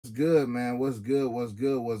good, man? What's good? What's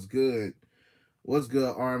good? What's good? What's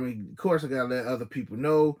good, Army? Of course, I gotta let other people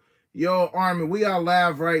know. Yo, Army, we are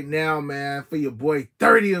live right now, man, for your boy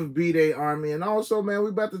 30th B-Day, Army. And also, man, we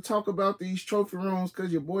about to talk about these trophy rooms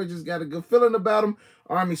because your boy just got a good feeling about them.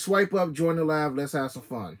 Army, swipe up, join the live. Let's have some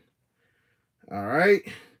fun. All right.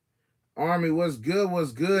 Army, what's good?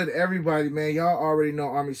 What's good, everybody, man? Y'all already know,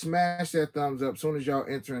 Army, smash that thumbs up as soon as y'all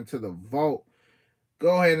enter into the vault.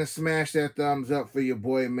 Go ahead and smash that thumbs up for your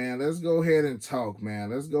boy, man. Let's go ahead and talk, man.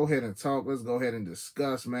 Let's go ahead and talk. Let's go ahead and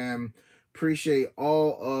discuss, man. Appreciate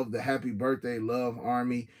all of the happy birthday love,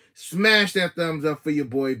 Army. Smash that thumbs up for your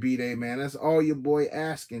boy B-Day, man. That's all your boy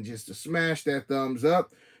asking, just to smash that thumbs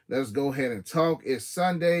up. Let's go ahead and talk. It's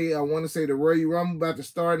Sunday. I want to say the Royal Rumble about to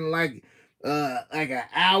start in like an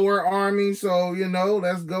hour, Army. So,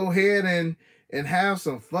 let's go ahead and have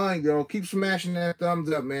some fun, yo. Keep smashing that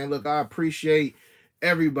thumbs up, man. Look, I appreciate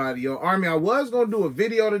everybody, yo. Army, I was gonna do a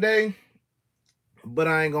video today, but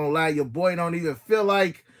I ain't gonna lie, your boy don't even feel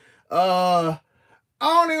like I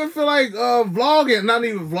don't even feel like vlogging, not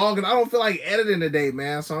even vlogging. I don't feel like editing today,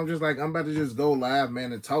 man. So I'm just like, I'm about to just go live,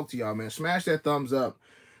 man, and talk to y'all, man. Smash that thumbs up.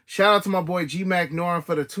 Shout out to my boy G Mac Norin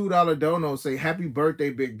for the $2 dono. Say happy birthday,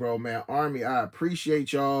 big bro, man. Army, I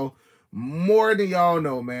appreciate y'all more than y'all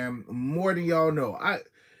know, man. More than y'all know.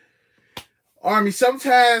 Army,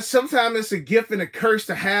 sometimes it's a gift and a curse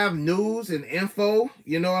to have news and info.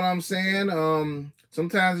 You know what I'm saying?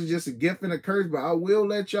 Sometimes it's just a gift and a curse, but I will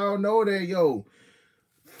let y'all know that, yo,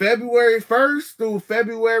 February 1st through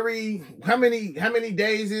February, how many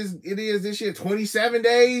days it is this year? 27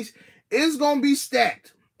 days. It's gonna be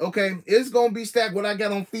stacked. Okay, it's gonna be stacked. What I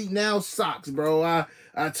got on feet now, socks, bro.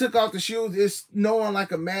 I took off the shoes. It's snowing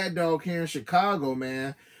like a mad dog here in Chicago,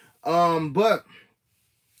 man. But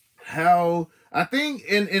how I think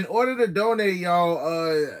in order to donate,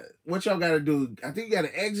 y'all, what y'all gotta do, I think you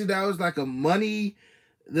gotta exit out. It's like a money,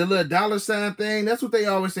 the little dollar sign thing. That's what they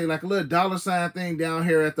always say, like a little dollar sign thing down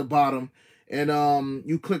here at the bottom. And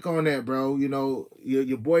you click on that, bro. You know,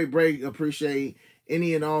 your boy Break appreciate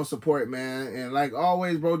any and all support, man. And like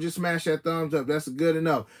always, bro, just smash that thumbs up. That's good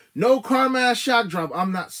enough. No Carmine shock drop.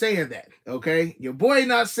 I'm not saying that. Okay, your boy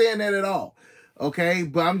not saying that at all. Okay,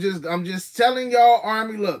 but I'm just telling y'all,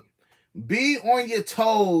 Army, look. Be on your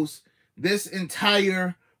toes this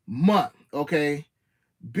entire month, okay?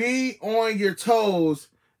 Be on your toes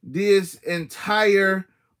this entire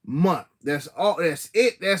month. That's all. That's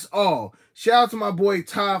it. That's all. Shout out to my boy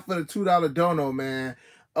Todd for the $2 dono, man.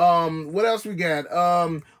 What else we got?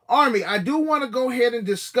 Army, I do want to go ahead and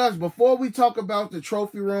discuss before we talk about the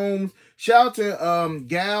trophy rooms. Shout out to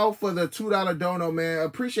Gal for the $2 dono, man.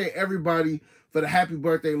 Appreciate everybody for the happy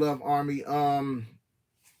birthday love, Army.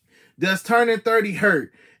 Does turning 30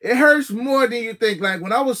 hurt? It hurts more than you think. Like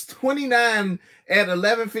when I was 29 at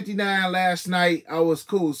 11:59 last night, I was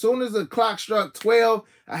cool. As soon as the clock struck 12,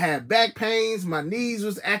 I had back pains, my knees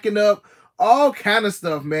was acting up, all kind of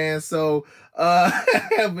stuff, man. So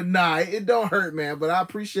but nah, it don't hurt, man. But I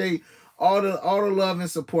appreciate all the love and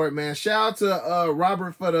support, man. Shout out to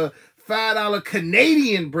Robert for the $5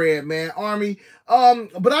 Canadian bread, man. Army.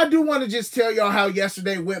 But I do want to just tell y'all how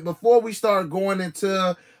yesterday went before we start going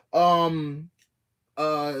into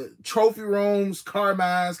trophy rooms, car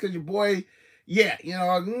mines, because your boy, yeah,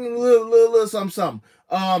 little something.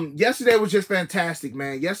 Yesterday was just fantastic,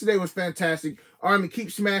 man. Yesterday was fantastic. Army,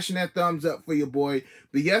 keep smashing that thumbs up for your boy.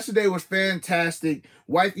 But yesterday was fantastic.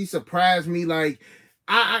 Wifey surprised me. Like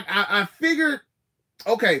I figured,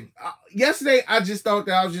 okay, yesterday I just thought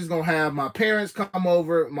that I was just gonna have my parents come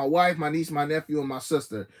over, my wife, my niece, my nephew, and my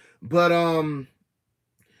sister. But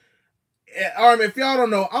Army, if y'all don't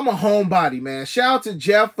know, I'm a homebody, man. Shout out to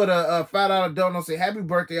Jeff for the $5 donut. Say happy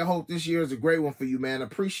birthday. I hope this year is a great one for you, man.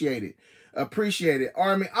 Appreciate it. Appreciate it.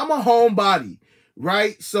 Army, I'm a homebody,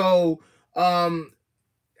 right? So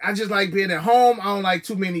I just like being at home. I don't like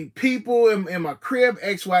too many people in my crib,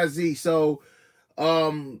 XYZ. So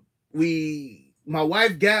my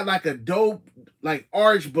wife got like a dope like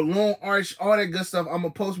arch, balloon arch, all that good stuff. I'm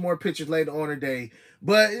gonna post more pictures later on today.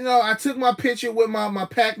 But I took my picture with my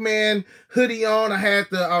Pac-Man hoodie on. I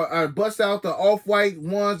had I bust out the off-white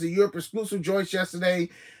ones, the Europe exclusive joints yesterday.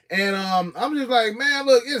 And I'm just like, man,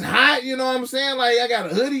 look, it's hot, you know what I'm saying? Like I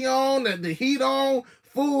got a hoodie on, the heat on,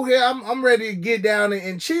 full here. I'm ready to get down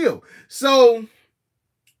and chill. So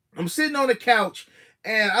I'm sitting on the couch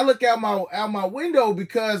and I look out my window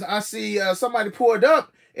because I see somebody pulled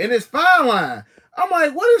up and it's Fine Line. I'm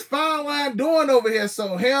like, what is Fine Line doing over here?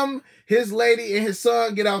 So him, his lady, and his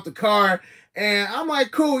son get out the car. And I'm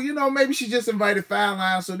like, cool, maybe she just invited Fine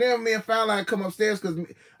Line. So then me and Fine Line come upstairs because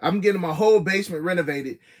I'm getting my whole basement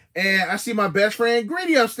renovated. and I see my best friend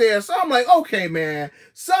Greedy upstairs. So I'm like, okay, man,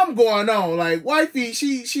 something going on. Like, wifey,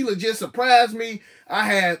 she legit surprised me. I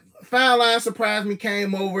had Fine Line surprised me,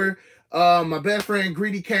 came over. My best friend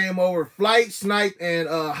Greedy came over. Flight, Snipe, and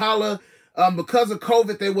Holla. Because of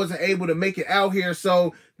COVID, they wasn't able to make it out here.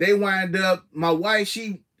 So they wind up, my wife,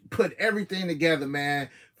 she put everything together, man.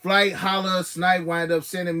 Flight, Holla, Snipe wind up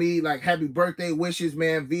sending me like happy birthday wishes,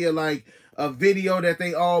 man, via like a video that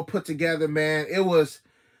they all put together, man. It was,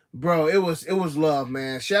 bro, it was love,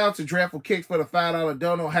 man. Shout out to Dreadful Kicks for the $5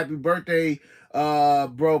 dono. Happy birthday,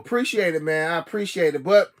 bro. Appreciate it, man. I appreciate it.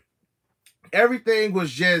 But everything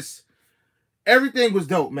was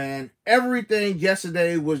dope, man. Everything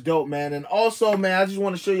yesterday was dope, man. And also, man, I just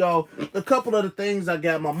want to show y'all a couple of the things I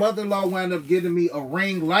got. My mother-in-law wound up giving me a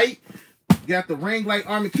ring light. Got the ring light,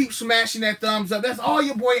 Army. Keep smashing that thumbs up. That's all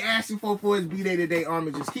your boy asking for his B-Day today,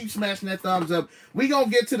 Army. Just keep smashing that thumbs up. We gonna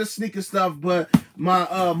get to the sneaker stuff, but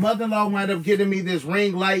my mother-in-law wound up getting me this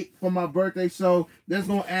ring light for my birthday, so that's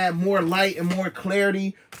gonna add more light and more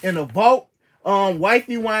clarity in the vault.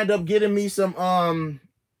 Wifey wound up getting me some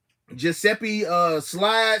Giuseppe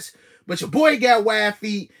slides, but your boy got wide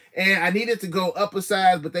feet, and I needed to go up a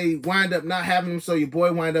size, but they wind up not having them, so your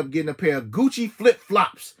boy wind up getting a pair of Gucci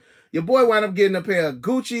flip-flops. Your boy wound up getting a pair of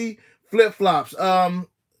Gucci flip-flops. Shout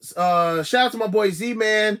out to my boy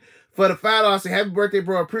Z-Man for the $5. Say happy birthday,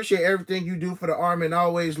 bro. Appreciate everything you do for the Army and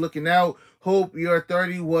always looking out. Hope your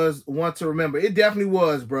 30 was one to remember. It definitely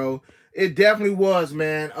was, bro. It definitely was,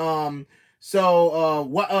 man. Mother-in-law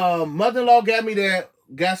got me that.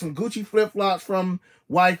 Got some Gucci flip-flops from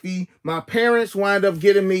wifey. My parents wind up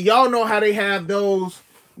getting me. Y'all know how they have those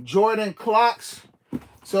Jordan clocks.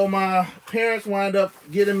 So my parents wind up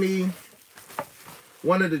getting me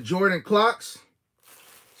one of the Jordan clocks.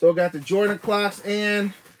 So I got the Jordan clocks,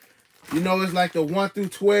 and you know it's like the 1 through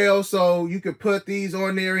 12. So you could put these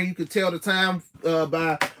on there and you can tell the time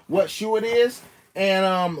by what shoe it is.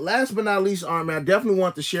 And last but not least, Army, I definitely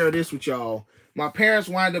want to share this with y'all. My parents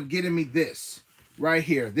wind up getting me this right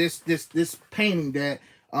here. This painting that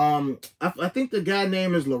I think the guy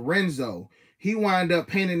name is Lorenzo. He wind up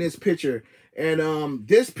painting this picture. And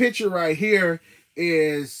this picture right here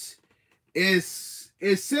is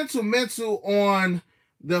sentimental on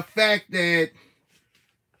the fact that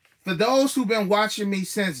for those who've been watching me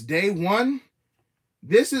since day one,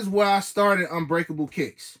 this is where I started Unbreakable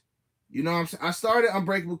Kicks. You know what I'm saying? I started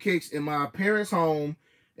Unbreakable Kicks in my parents' home,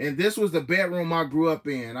 and this was the bedroom I grew up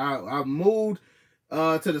in. I moved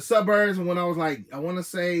to the suburbs when I was like, I want to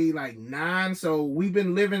say like 9. So we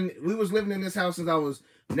was living in this house since I was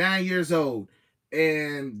 9 years old.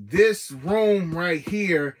 And this room right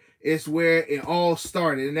here is where it all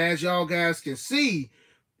started. And as y'all guys can see,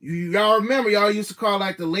 y'all remember y'all used to call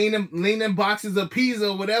like the leaning boxes of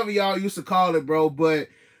Pisa or whatever y'all used to call it, bro. But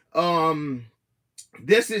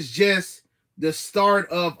this is just the start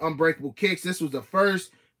of Unbreakable Kicks. This was the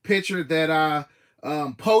first picture that I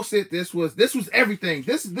posted. This was everything.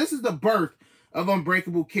 This is the birth of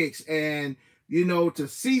Unbreakable Kicks. And you know, to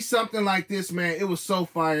see something like this, man, it was so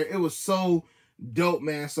fire. It was so dope,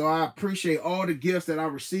 man. So I appreciate all the gifts that I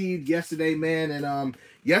received yesterday, man. And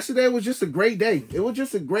yesterday was just a great day. It was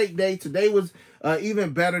just a great day. Today was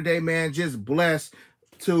even better day, man. Just blessed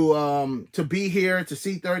to be here, to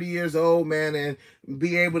see 30 years old, man, and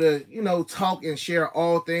be able to, you know, talk and share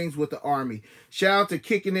all things with the Army. Shout out to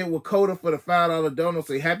Kicking It with Coda for the $5 dono.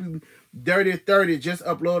 Say happy Dirty 30. Just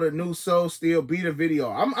uploaded a new Soul Steel beater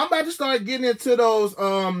video. I'm about to start getting into those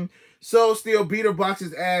Soul Steel beater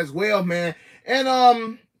boxes as well, man.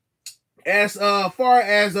 And as far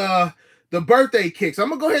as the birthday kicks, I'm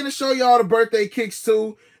gonna go ahead and show y'all the birthday kicks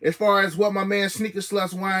too, as far as what my man Sneaker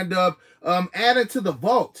Sluts wind up adding to the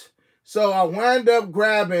vault. So I wind up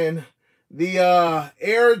grabbing the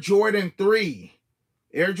Air Jordan 3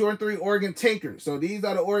 Oregon Tinkers. So these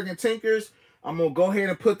are the Oregon Tinkers. I'm gonna go ahead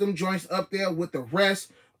and put them joints up there with the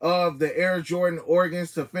rest of the Air Jordan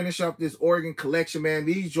Oregons to finish up this Oregon collection, man.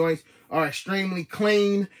 These joints are extremely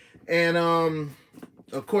clean. And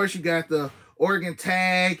of course you got the Oregon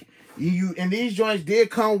tag. And these joints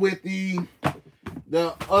did come with the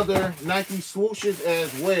other Nike swooshes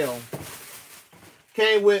as well.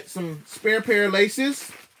 Came with some spare pair of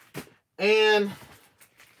laces, and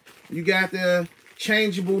you got the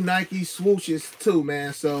changeable Nike swooshes too,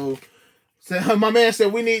 man. So my man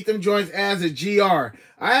said we need them joints as a GR.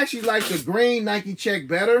 I actually like the green Nike check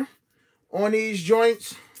better on these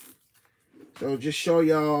joints. So just show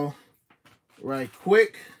y'all right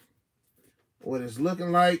quick what it's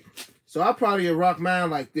looking like. So I'll probably rock mine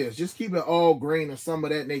like this. Just keep it all green or some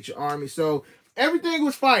of that nature, Army. So everything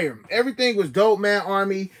was fire. Everything was dope, man,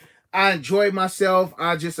 Army. I enjoyed myself.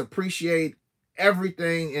 I just appreciate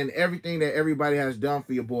everything and everything that everybody has done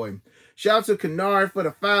for your boy. Shout out to Kennard for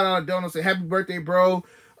the $5 donut. Say happy birthday, bro.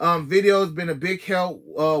 Video's been a big help.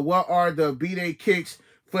 What are the B-Day kicks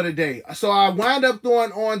for the day? So I wind up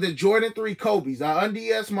throwing on the Jordan 3 Kobe's. I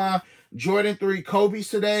unds my Jordan 3 Kobe's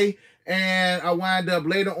today, and I wind up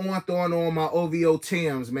later on throwing on my OVO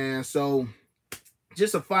Tims, man. So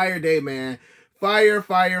just a fire day, man. Fire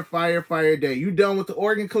day. You done with the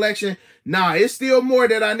organ collection? Nah, it's still more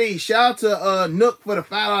that I need. Shout out to Nook for the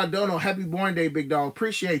 $5 donut. Happy born day, big dog.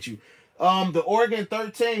 Appreciate you. The Oregon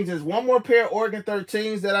 13s. There's one more pair of Oregon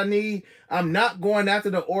 13s that I need. I'm not going after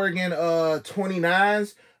the Oregon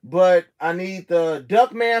 29s, but I need the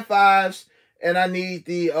Duckman 5s, and I need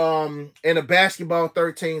the and the basketball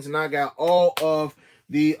 13s, and I got all of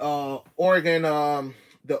the Oregon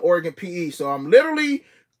PE. So I'm literally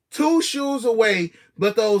 2 shoes away,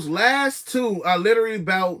 but those last 2 are literally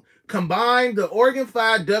about combined. The Oregon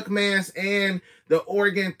 5 Duckmans and the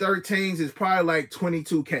Oregon 13s is probably like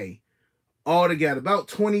 22K all together, about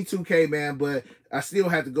 22K, man. But I still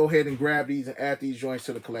have to go ahead and grab these and add these joints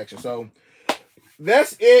to the collection. So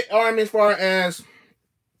that's it, as far as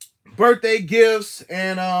birthday gifts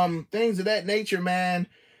and things of that nature, man.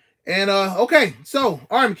 And okay, so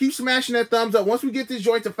Army, keep smashing that thumbs up. Once we get this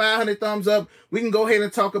joint to 500 thumbs up, we can go ahead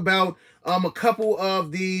and talk about a couple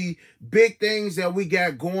of the big things that we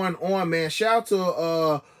got going on, man. Shout out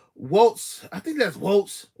to Watts, I think that's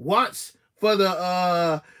Watts for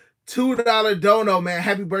the $2 dono, man.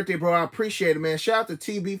 Happy birthday, bro. I appreciate it, man. Shout out to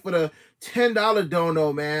TB for the $10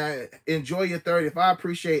 dono, man. Enjoy your 30th. I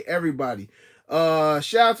appreciate everybody.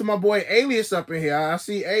 Shout out to my boy Alias up in here. I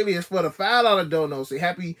see Alias for the $5 dono. Say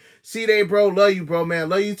happy C-Day, bro. Love you, bro, man.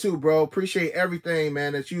 Love you too, bro. Appreciate everything,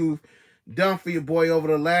 man, that you've done for your boy over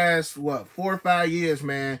the last, 4 or 5 years,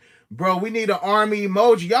 man. Bro, we need an Army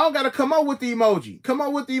emoji. Y'all got to come up with the emoji. Come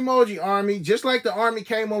up with the emoji, Army. Just like the Army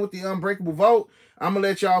came up with the unbreakable vote, I'm going to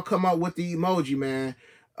let y'all come up with the emoji, man.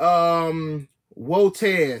 Wotez.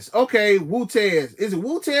 Okay, Wotez. Is it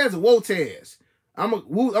Wotez or Wotez? I'm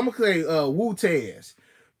gonna say Wotez.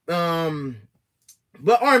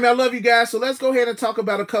 But Army, I love you guys. So let's go ahead and talk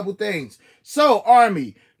about a couple things. So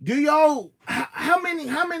Army, do y'all how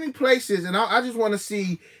many places? And I just want to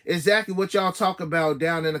see exactly what y'all talk about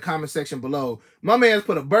down in the comment section below. My man's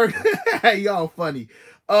put a burger. Y'all funny.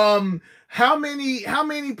 How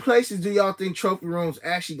many places do y'all think trophy rooms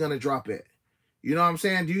actually gonna drop at? You know what I'm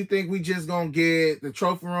saying? Do you think we just gonna get the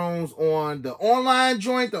trophy rooms on the online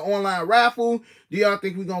joint, the online raffle? Do y'all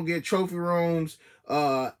think we gonna get trophy rooms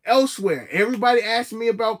elsewhere? Everybody asking me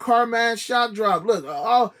about Carmine Shop Drop. Look,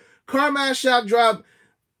 Carmine Shop Drop,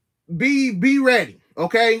 be ready,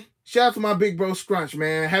 okay? Shout out to my big bro Scrunch,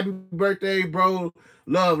 man. Happy birthday, bro.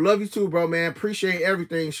 Love you too, bro, man. Appreciate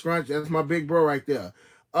everything, Scrunch. That's my big bro right there.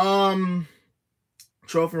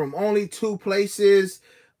 Trophy room only 2 places.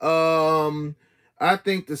 I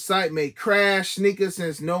think the site may crash sneakers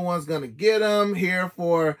since no one's gonna get them here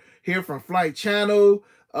from Flight Channel.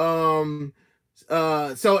 So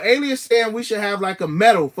Alias saying we should have like a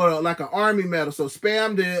medal for like an Army medal. So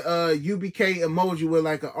spam the UBK emoji with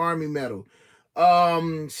like an Army medal.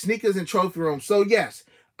 Sneakers and trophy room. So yes,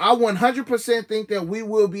 I 100% think that we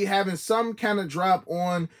will be having some kind of drop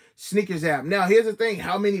on Sneakers app. Now here's the thing: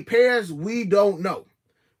 how many pairs? We don't know.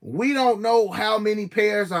 We don't know how many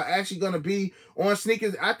pairs are actually going to be on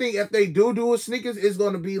sneakers. I think if they do a sneakers, it's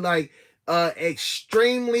going to be like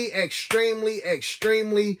extremely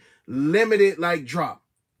limited like drop.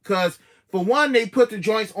 Because for one, they put the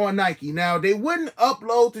joints on Nike. Now, they wouldn't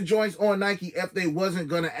upload the joints on Nike if they wasn't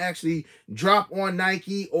going to actually drop on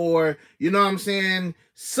Nike or, you know what I'm saying,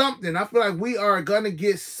 something. I feel like we are going to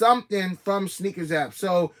get something from Sneakers app.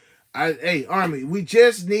 So, hey, Army, we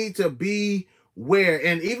just need to be where,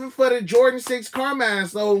 and even for the Jordan 6 Carmine,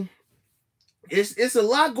 so it's a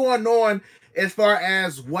lot going on as far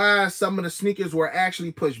as why some of the sneakers were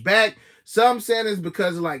actually pushed back. Some saying it's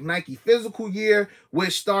because of like Nike physical year,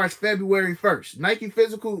 which starts February 1st. Nike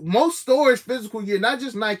physical, most stores physical year, not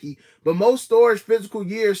just Nike, but most stores physical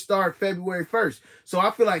years start February 1st. So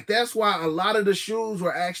I feel like that's why a lot of the shoes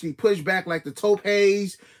were actually pushed back, like the Taupe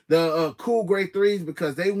Haze, the Cool Grade 3s,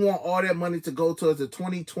 because they want all that money to go towards the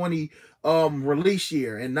 2020 release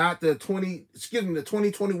year and not the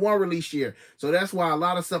 2021 release year. So that's why a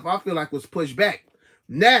lot of stuff I feel like was pushed back.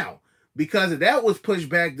 Now, because if that was pushed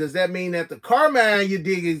back, does that mean that the Carmine you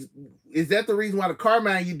dig is that the reason why the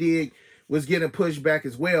Carmine you dig was getting pushed back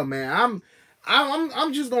as well, man?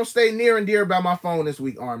 I'm just gonna stay near and dear by my phone this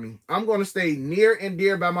week, Army. I'm gonna stay near and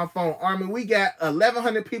dear by my phone, Army. We got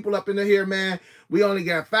 1,100 people up in here, man. We only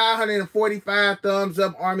got 545 thumbs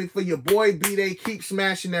up, Army, for your boy B-Day. Keep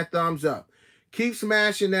smashing that thumbs up. Keep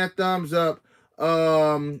smashing that thumbs up.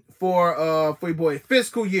 For your boy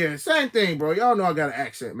fiscal year. Same thing, bro. Y'all know I got an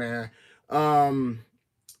accent, man.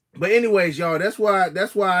 But anyways, y'all, that's why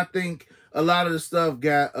I think a lot of the stuff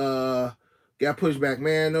got pushed back.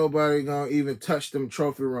 Man, nobody gonna even touch them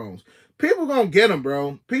trophy rooms. People gonna get them,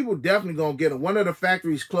 bro. People definitely gonna get them. One of the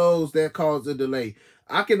factories closed, that caused a delay.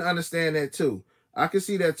 I can understand that too. I can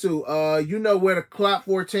see that too. You know where the Clot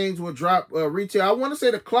 14s will drop retail. I want to say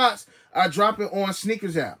the Clots are dropping on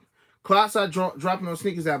Sneakers app. Clots are dropping on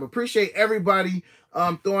Sneakers app. Appreciate everybody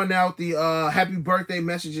throwing out the happy birthday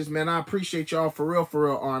messages, man. I appreciate y'all for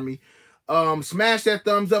real, Army. Smash that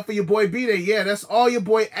thumbs up for your boy B-Day. Yeah, that's all your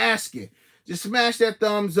boy asking. Just smash that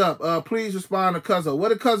thumbs up. Please respond to Cuzzo. What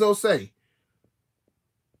did Cuzzo say?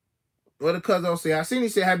 What did Cuzzo say? I seen he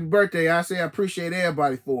say happy birthday. I say I appreciate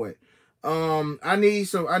everybody for it. I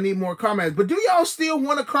need more Carmass. But do y'all still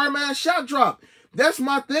want a Carmass shot drop? That's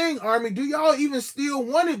my thing, Army. Do y'all even still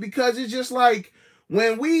want it? Because it's just like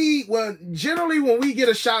generally when we get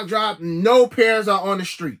a shot drop, no pairs are on the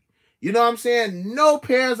street. You know what I'm saying? No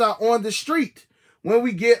pairs are on the street when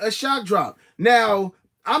we get a shot drop. Now,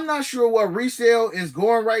 I'm not sure what resale is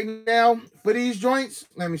going right now for these joints.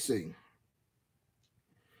 Let me see.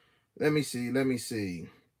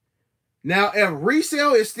 Now, if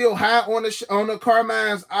resale is still high on the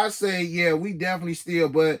Carmines, I say, yeah, we definitely still.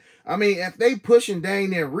 But, I mean, if they pushing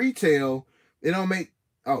dang near retail, it don't make...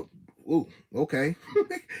 Oh, ooh, okay.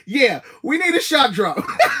 Yeah, we need a shot drop.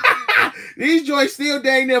 These joints still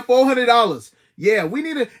dang near $400. Yeah, we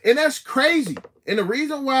need a... And that's crazy. And the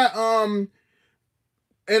reason why...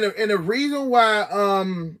 And the reason why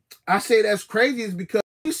I say that's crazy is because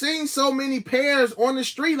we've seen so many pairs on the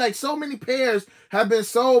street. Like, so many pairs have been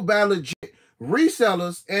sold by legit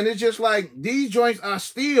resellers, and it's just like these joints are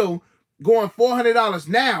still going $400.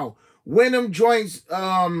 Now, when them joints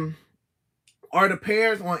are the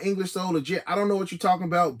pairs on English Soul legit, I don't know what you're talking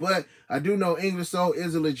about, but I do know English Soul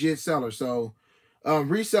is a legit seller. So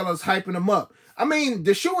resellers hyping them up. I mean,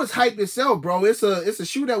 the shoe is hype itself, bro. It's a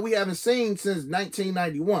shoe that we haven't seen since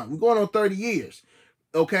 1991. We're going on 30 years,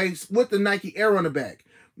 okay, with the Nike Air on the back.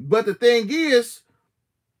 But the thing is,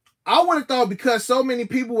 I would have thought because so many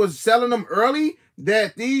people was selling them early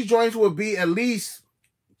that these joints would be at least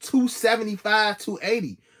 $275,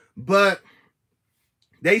 $280. But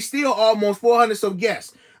they still almost $400. So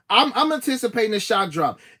yes, I'm anticipating a shot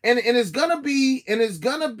drop. And it's gonna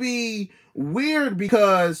be weird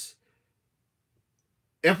because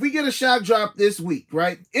if we get a shock drop this week,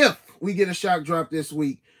 right? If we get a shock drop this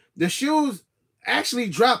week, the shoes actually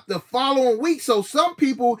drop the following week. So some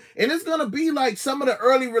people, and it's going to be like some of the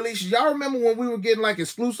early releases. Y'all remember when we were getting like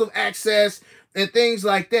exclusive access and things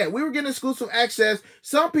like that? We were getting exclusive access.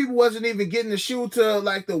 Some people wasn't even getting the shoe to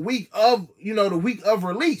like the week of, the week of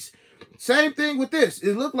release. Same thing with this.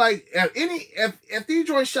 It looked like if these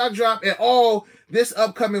joints shock drop at all this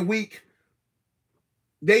upcoming week,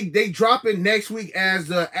 they drop it next week as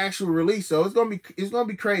the actual release. So it's gonna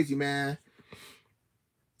be crazy, man.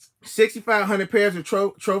 6,500 pairs of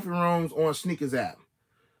trophy rooms on Sneakers app.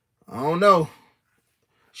 I don't know.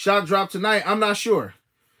 Shot drop tonight. I'm not sure.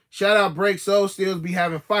 Shout out Break Soul Steals be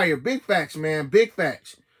having fire. Big facts, man. Big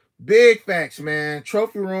facts. Big facts, man.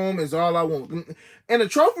 Trophy room is all I want. And the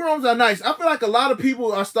trophy rooms are nice. I feel like a lot of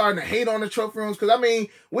people are starting to hate on the trophy rooms because, I mean,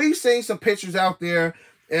 we've seen some pictures out there.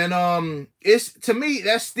 And it's, to me,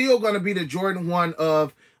 that's still going to be the Jordan 1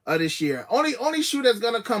 of this year. Only shoe that's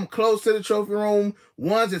going to come close to the trophy room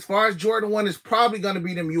ones as far as Jordan 1 is probably going to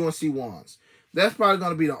be them UNC ones. That's probably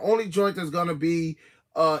going to be the only joint that's going to be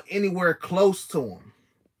anywhere close to them.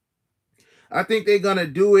 I think they're going to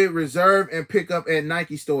do it reserve and pick up at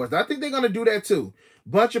Nike stores. I think they're going to do that too.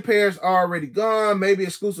 Bunch of pairs are already gone, maybe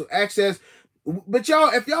exclusive access. But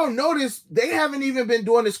y'all, if y'all notice, they haven't even been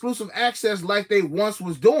doing exclusive access like they once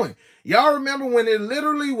was doing. Y'all remember when it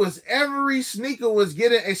literally was every sneaker was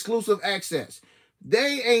getting exclusive access.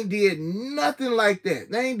 They ain't did nothing like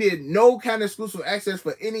that. They ain't did no kind of exclusive access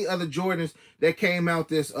for any other Jordans that came out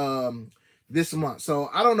this month. So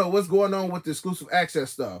I don't know what's going on with the exclusive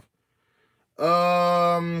access stuff.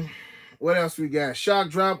 What else we got? Shock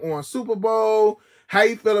drop on Super Bowl. How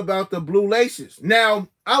you feel about the blue laces? Now,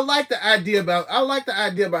 I like the idea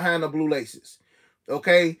behind the blue laces.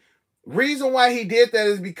 Okay. Reason why he did that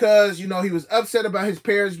is because, he was upset about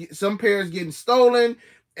some pairs getting stolen,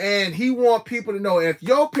 and he want people to know if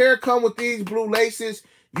your pair come with these blue laces,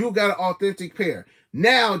 you got an authentic pair.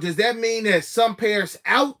 Now, does that mean that some pairs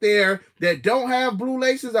out there that don't have blue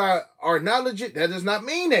laces are not legit? That does not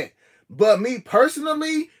mean that. But me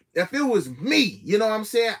personally, if it was me, you know what I'm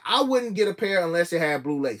saying, I wouldn't get a pair unless it had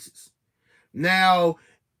blue laces. Now,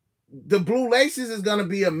 the blue laces is going to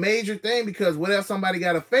be a major thing, because what if somebody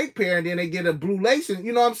got a fake pair and then they get a blue lace?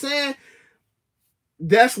 You know what I'm saying?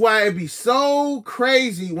 That's why it'd be so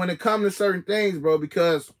crazy when it comes to certain things, bro,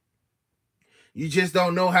 because you just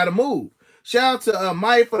don't know how to move. Shout out to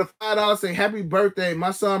Mike for the $5. Say happy birthday. My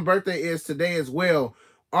son's birthday is today as well.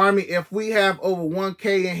 Army, if we have over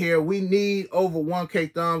 1K in here, we need over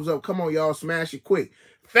 1K thumbs up. Come on, y'all, smash it quick.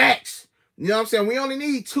 Facts. You know what I'm saying? We only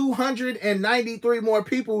need 293 more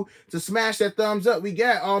people to smash that thumbs up. We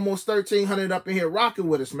got almost 1,300 up in here rocking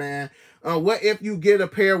with us, man. What if you get a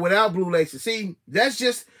pair without blue laces? See, that's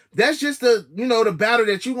just the, you know, the battle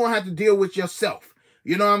that you're gonna have to deal with yourself.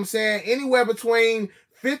 You know what I'm saying? Anywhere between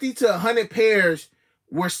 50 to 100 pairs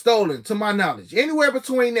were stolen, to my knowledge. Anywhere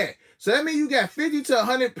between that. So that means you got 50 to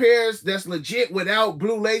 100 pairs that's legit without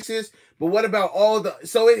blue laces. But what about all the...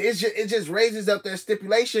 So it just raises up that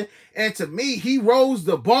stipulation. And to me, he rose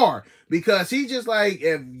the bar. Because he just like,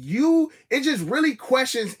 if you... It just really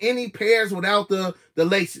questions any pairs without the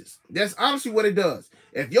laces. That's honestly what it does.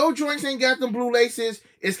 If your joints ain't got them blue laces,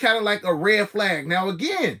 it's kind of like a red flag. Now,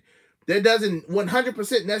 again, that doesn't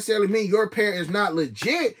 100% necessarily mean your pair is not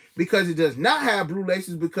legit, because it does not have blue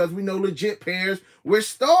laces, because we know legit pairs were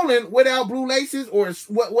stolen without blue laces, or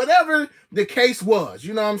whatever the case was.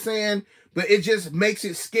 You know what I'm saying? But it just makes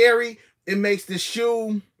it scary. It makes the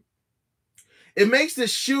shoe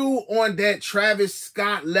on that Travis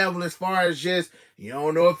Scott level, as far as just, you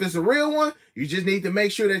don't know if it's a real one. You just need to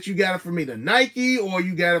make sure that you got it from either Nike, or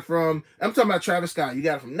you got it from, I'm talking about Travis Scott. You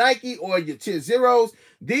got it from Nike or your Tier Zeros.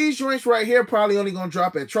 These joints right here probably only going to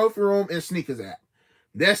drop at Trophy Room and Sneakers app.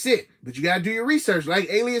 That's it. But you got to do your research.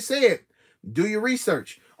 Like Alias said, do your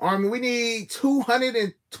research. Army, we need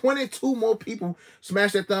 222 more people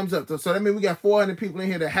smash that thumbs up. So that means we got 400 people in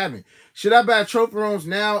here that haven't. Should I buy Trophy Rooms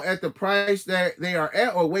now at the price that they are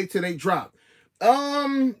at, or wait till they drop?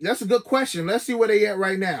 That's a good question. Let's see where they at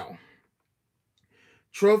right now.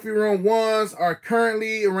 Trophy Room ones are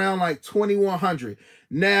currently around like 2,100.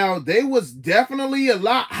 Now, they was definitely a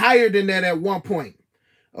lot higher than that at one point.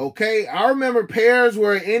 Okay, I remember pairs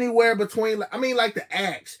were anywhere between, I mean, like the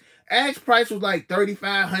Axe. Axe price was like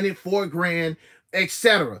 3,500, $4,000,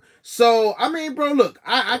 etc. So, I mean, bro, look,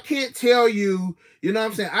 I can't tell you, you know what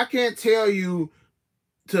I'm saying? I can't tell you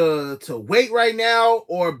to wait right now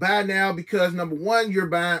or buy now, because number one, you're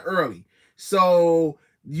buying early. So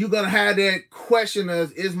you're gonna have that question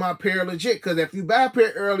of, is my pair legit? Because if you buy a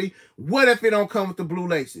pair early, what if it don't come with the blue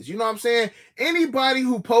laces? You know what I'm saying? Anybody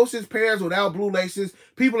who posts pairs without blue laces,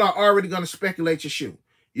 people are already gonna speculate your shoe.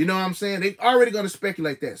 You know what I'm saying? They already gonna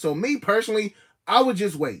speculate that. So me personally, I would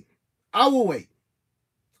just wait. I will wait.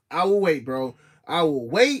 I will wait, bro. I will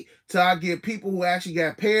wait till I get people who actually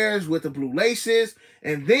got pairs with the blue laces.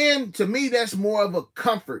 And then, to me, that's more of a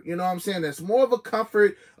comfort. You know what I'm saying? That's more of a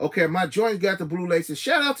comfort. Okay, my joints got the blue laces.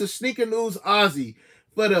 Shout out to Sneaker News Ozzy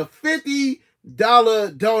for the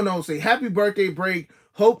 $50 dono. Say, happy birthday, Break.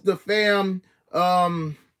 Hope the fam...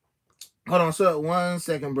 hold on, so 1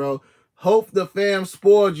 second, bro. Hope the fam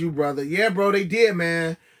spoiled you, brother. Yeah, bro, they did,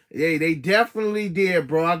 man. Yeah, they definitely did,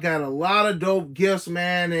 bro. I got a lot of dope gifts,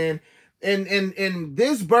 man, and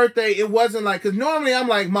this birthday, it wasn't like, because normally I'm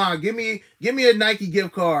like, Mom, give me a Nike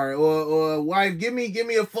gift card, or wife, give me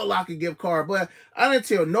a Foot Locker gift card. But I didn't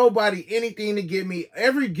tell nobody anything to give me.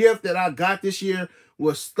 Every gift that I got this year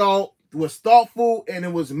was thoughtful, and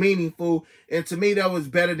it was meaningful. And to me, that was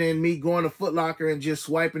better than me going to Foot Locker and just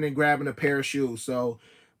swiping and grabbing a pair of shoes. So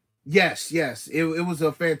yes, it was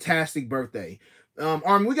a fantastic birthday.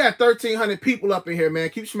 Arm, we got 1,300 people up in here,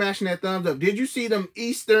 man. Keep smashing that thumbs up. Did you see them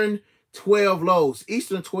Eastern 12 lows?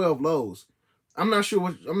 Eastern 12 lows. I'm not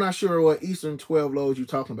sure what Eastern 12 lows you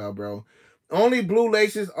talking about, bro. Only blue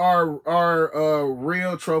laces are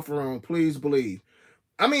real Trophy Room. Please believe.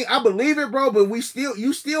 I mean, I believe it, bro, but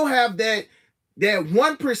you still have that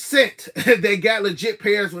 1% that got legit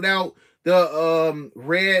pairs without the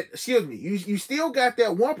red. Excuse me. You still got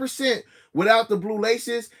that 1% without the blue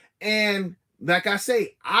laces. And like I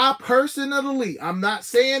say, I personally, I'm not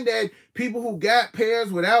saying that people who got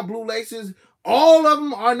pairs without blue laces, all of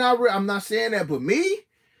them are not real. I'm not saying that, but me,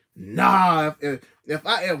 nah. If it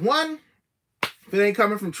ain't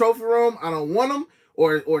coming from Trophy Room, I don't want them,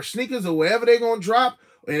 or sneakers, or wherever they gonna drop.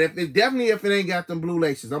 And if it ain't got them blue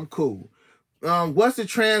laces, I'm cool. What's the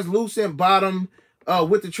translucent bottom?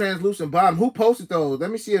 With the translucent bottom, who posted those?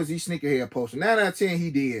 Let me see if Z Sneakerhead posted. 9 out of 10,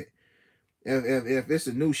 he did. If it's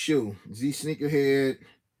a new shoe. Z Sneakerhead.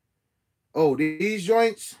 Oh, these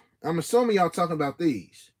joints. I'm assuming y'all talking about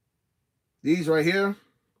these. These right here.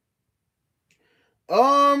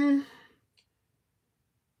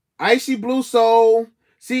 Icy blue sole.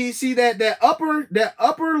 See that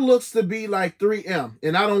upper looks to be like 3M,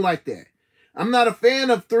 and I don't like that. I'm not a fan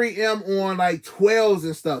of 3M on like 12s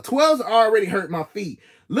and stuff. 12s already hurt my feet.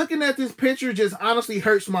 Looking at this picture just honestly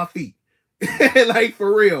hurts my feet. Like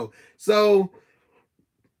for real. So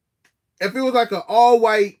if it was like an all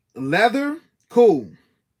white leather, cool.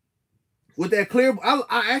 With that clear,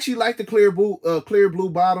 I actually like the clear blue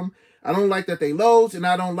bottom. I don't like that they loads, and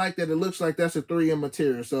I don't like that it looks like that's a 3M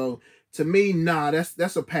material. So to me, nah,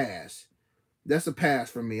 that's a pass. That's a pass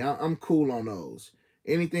for me. I'm cool on those.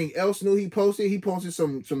 Anything else new he posted? He posted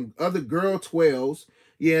some other girl 12s.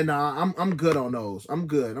 Yeah, nah, I'm good on those. I'm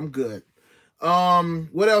good.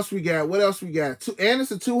 What else we got? And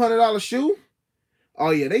it's a $200 shoe. Oh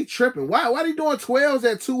yeah, they tripping. Why they doing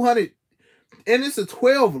 12s at 200? And it's a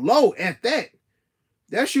 12 low at that.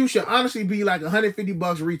 That shoe should honestly be like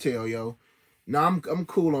 $150 retail, yo. No, I'm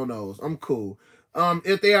cool on those. I'm cool.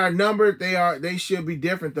 If they are numbered, they should be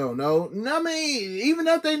different though. No, I mean, even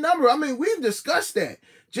if they number, I mean, we've discussed that.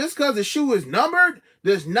 Just because the shoe is numbered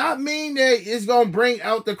does not mean that it's gonna bring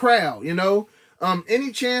out the crowd, you know.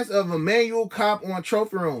 Any chance of a manual cop on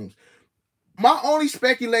trophy rooms? My only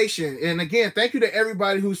speculation, and again, thank you to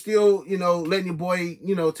everybody who's still, you know, letting your boy,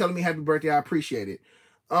 you know, telling me happy birthday. I appreciate it.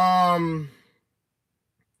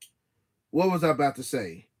 What was I about to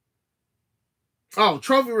say? Oh,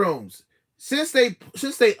 trophy rooms. Since they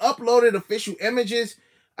uploaded official images,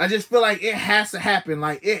 I just feel like it has to happen.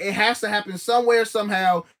 Like it has to happen somewhere,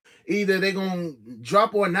 somehow. Either they're gonna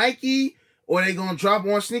drop on Nike or they're gonna drop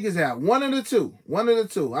on Sneakers app. One of the two.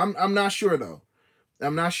 I'm not sure though.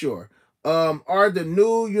 I'm not sure. Are the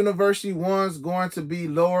new University ones going to be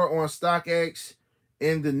lower on StockX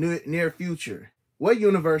in the near future? What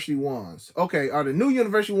University ones? Okay, are the new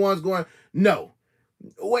University ones going? No.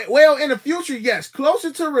 Well, in the future, yes.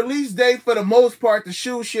 Closer to release date, for the most part, the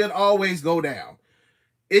shoe should always go down.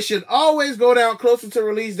 It should always go down closer to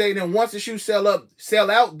release date, and once the shoes sell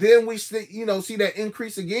out, then we see that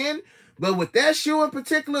increase again. But with that shoe in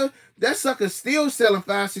particular, that sucker's still selling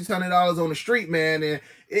 $500-$600 on the street, man. And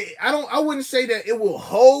I wouldn't say that it will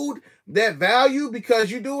hold that value,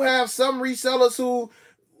 because you do have some resellers who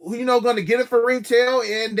you know going to get it for retail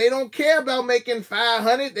and they don't care about making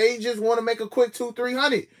 $500. They just want to make a quick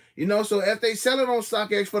 $200-$300. You know, so if they sell it on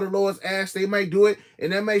StockX for the lowest ask, they might do it,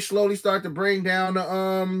 and that may slowly start to bring down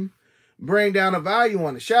the value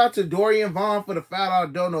on it. Shout out to Dorian Vaughn for the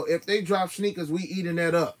 $5 dono. If they drop sneakers, we eating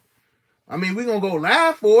that up. I mean, we're going to go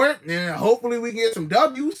live for it, and hopefully we get some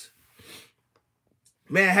W's.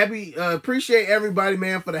 Man, appreciate everybody,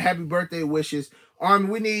 man, for the happy birthday wishes.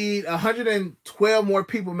 We need 112 more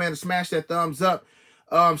people, man, to smash that thumbs up.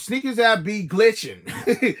 Sneakers app be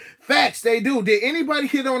glitching. Facts, they do. Did anybody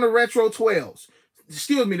hit on the Retro 12s?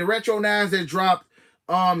 Excuse me, the Retro 9s that dropped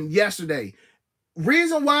yesterday.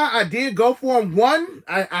 Reason why I did go for them, one,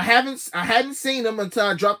 I hadn't seen them until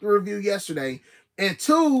I dropped the review yesterday. And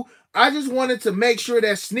two, I just wanted to make sure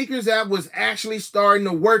that Sneakers app was actually starting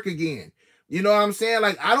to work again. You know what I'm saying?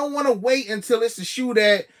 Like, I don't want to wait until it's a shoe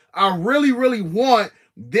that I really, really want.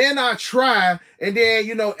 Then I try, and then,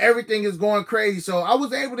 you know, everything is going crazy. So I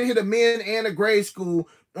was able to hit a men and a grade school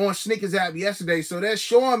on Sneakers app yesterday. So that's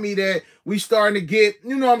showing me that we starting to get,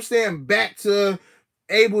 you know what I'm saying, back to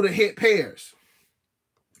able to hit pairs.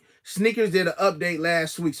 Sneakers did an update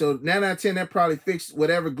last week. So 9 out of 10, that probably fixed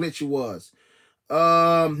whatever glitch it was.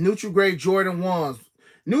 Neutral grade Jordan 1s.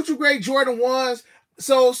 Neutral grade Jordan 1s.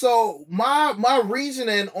 So my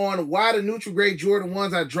reasoning on why the neutral grade Jordan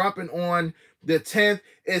 1s are dropping on the 10th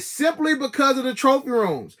is simply because of the trophy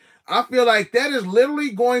rooms. I feel like that is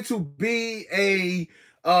literally going to be a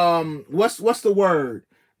what's the word?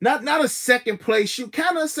 Not a second place shoe,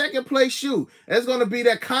 kind of a second place shoe. That's going to be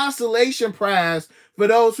that consolation prize for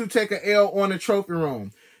those who take an L on the trophy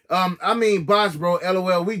room. I mean, bots, bro,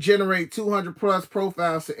 LOL, we generate 200 plus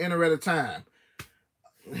profiles to enter at a time.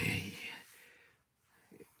 Hey,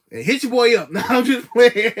 hit your boy up. No, I'm just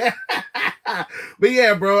playing. But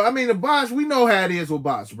yeah, bro, I mean, the bots, we know how it is with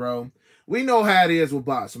bots, bro. We know how it is with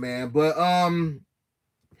bots, man. But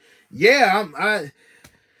yeah,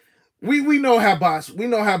 we know how bots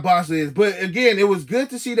is. But again, it was good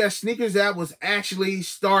to see that Sneakers app was actually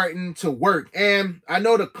starting to work. And I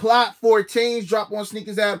know the Clock 14s drop on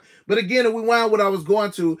Sneakers app, but again, if we wind what I was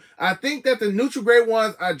going to, I think that the neutral grade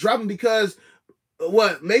ones are dropping because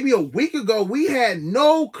maybe a week ago we had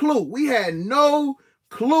no clue. We had no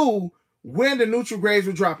clue when the neutral grades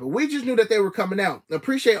were dropping. We just knew that they were coming out.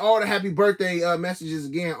 Appreciate all the happy birthday messages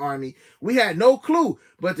again, Army. We had no clue,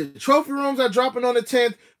 but the trophy rooms are dropping on the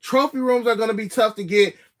 10th. Trophy rooms are going to be tough to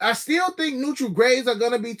get. I still think neutral grades are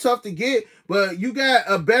going to be tough to get, but you got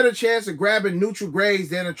a better chance of grabbing neutral grades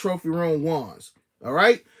than a trophy room ones. All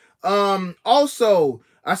right. Also,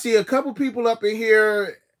 I see a couple people up in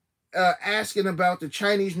here asking about the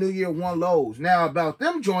Chinese New Year 1 lows. Now, about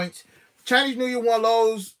them joints, Chinese New Year 1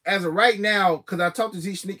 lows, as of right now, because I talked to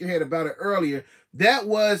Z Sneakerhead about it earlier, that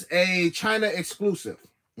was a China exclusive.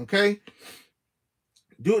 Okay.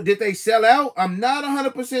 Did they sell out? I'm not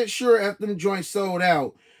 100% sure if them joints sold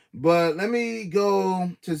out. But let me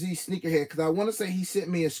go to Z Sneakerhead because I want to say he sent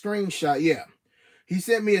me a screenshot. Yeah. He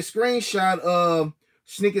sent me a screenshot of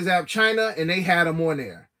Sneakers App China, and they had them on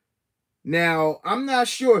there. Now, I'm not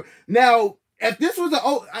sure. Now, if this was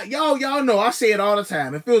y'all know I say it all the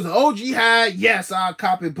time. If it was an OG high, yes, I'll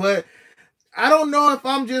cop it. But I don't know if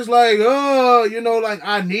I'm just like, oh, like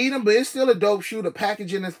I need them, but it's still a dope shoe. The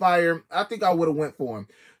packaging is fire. I think I would have went for him.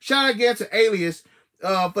 Shout out again to Alias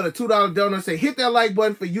for the $2 donor. Say hit that like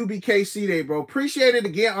button for UBKC Day, bro. Appreciate it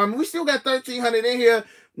again. We still got 1,300 in here.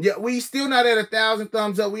 Yeah, we still not at 1,000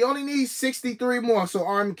 thumbs up. We only need 63 more. So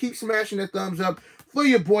Army, keep smashing that thumbs up for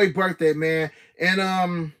your boy birthday, man.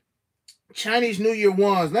 And Chinese New Year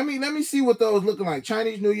ones. Let me see what those looking like.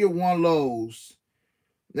 Chinese New Year 1 lows.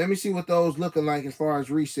 Let me see what those looking like as far as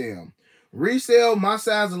resale. Resale, my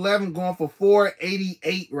size 11 going for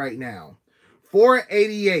 $488 right now.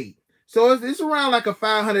 $488. So it's around like a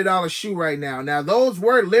 $500 shoe right now. Now, those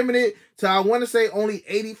were limited to, I want to say, only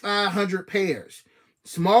 8,500 pairs.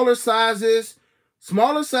 Smaller sizes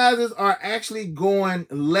are actually going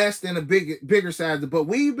less than the bigger sizes. But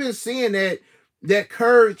we've been seeing that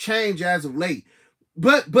curve change as of late.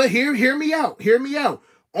 But hear me out. Hear me out.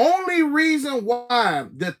 Only reason why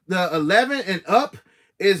the 11 and up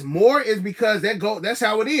is more is because that's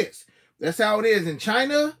how it is. That's how it is in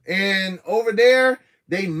China, and over there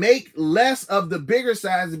they make less of the bigger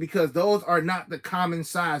sizes because those are not the common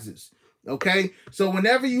sizes. Okay, so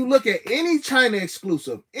whenever you look at any China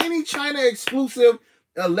exclusive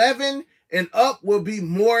 11 and up will be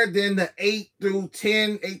more than the 8 through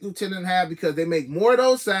 10 and a half because they make more of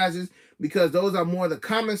those sizes because those are more the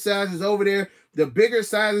common sizes over there. The bigger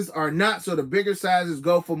sizes are not, so the bigger sizes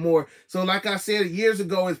go for more. So like I said years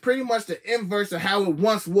ago, it's pretty much the inverse of how it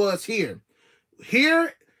once was here.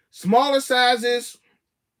 Here, smaller sizes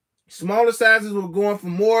were going for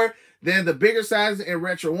more than the bigger sizes and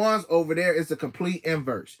retro ones. Over there, it's the complete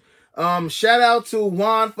inverse. Shout out to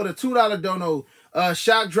Juan for the $2 dono.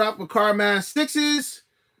 Shock drop for Carmine 6s.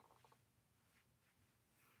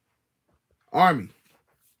 Army,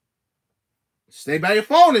 stay by your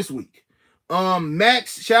phone this week.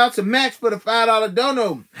 Max, shout out to Max for the $5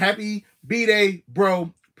 dono. Happy B-Day,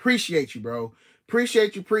 bro. Appreciate you, bro.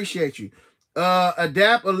 Appreciate you.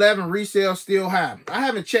 Adapt 11 resale still high. I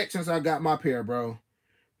haven't checked since I got my pair, bro.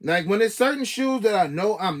 Like when it's certain shoes that I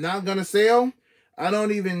know I'm not gonna sell, I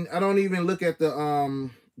don't even look at the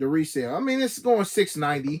resale. I mean, it's going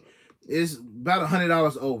 $690. It's about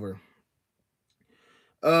 $100 over.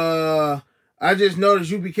 I just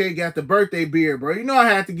noticed UBK got the birthday beard, bro. You know I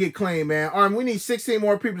had to get clean, man. Arm, we need 16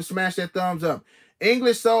 more people to smash that thumbs up.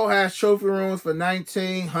 English Soul has trophy rooms for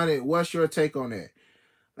 $1,900. What's your take on that?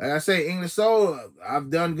 Like I say, English Soul,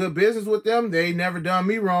 I've done good business with them. They never done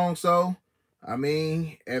me wrong. So, I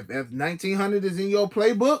mean, if $1,900 is in your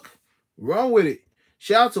playbook, run with it.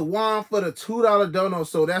 Shout out to Juan for the $2 dono.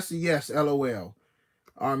 So that's a yes, LOL.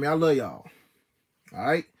 Army, I love y'all. All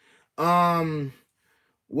right.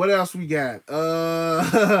 What else we got?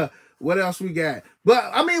 What else we got? But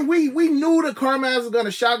I mean, we knew the Carmines was gonna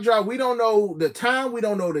shock drop. We don't know the time, we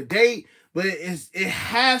don't know the date, but it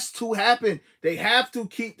has to happen. They have to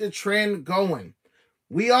keep the trend going.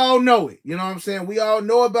 We all know it. You know what I'm saying? We all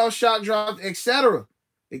know about shock drops, etc.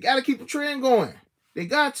 They gotta keep the trend going. They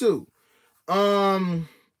got to.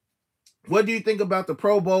 What do you think about the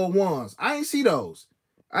Pro Bowl ones? I ain't see those.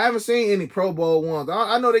 I haven't seen any Pro Bowl ones.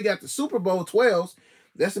 I know they got the Super Bowl 12s.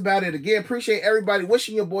 That's about it. Again, appreciate everybody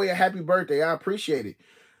wishing your boy a happy birthday. I appreciate it.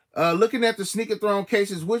 Looking at the Sneaker Throne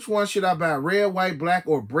cases, which one should I buy? Red, white, black,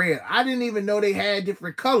 or bread? I didn't even know they had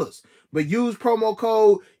different colors. But use promo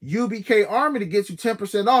code UBK Army to get you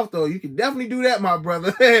 10% off, though. You can definitely do that, my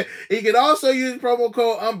brother. You can also use promo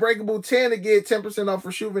code Unbreakable10 to get 10% off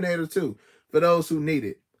for Shoevinator, too, for those who need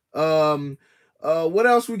it. What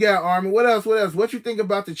else we got, Army? What else? What you think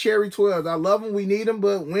about the Cherry 12s? I love them. We need them,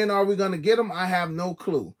 but when are we going to get them? I have no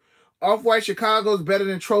clue. Off-White Chicago is better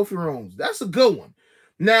than Trophy Rooms. That's a good one.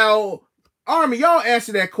 Now, Army, y'all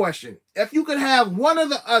answer that question. If you could have one or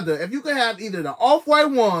the other, if you could have either the off-white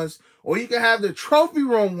ones or you could have the trophy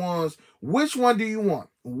room ones, which one do you want?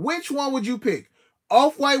 Which one would you pick?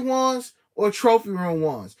 Off-white ones or trophy room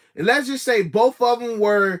ones? And let's just say both of them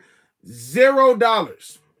were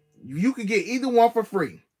 $0. You could get either one for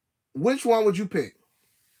free. Which one would you pick?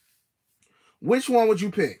 Which one would you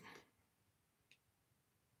pick?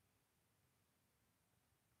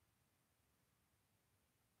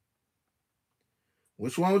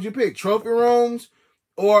 Which one would you pick? Trophy rooms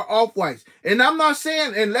or off-whites? And I'm not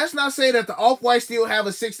saying, and let's not say that the off-whites still have a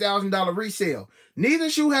 $6,000 resale. Neither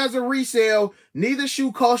shoe has a resale. Neither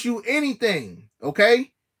shoe costs you anything.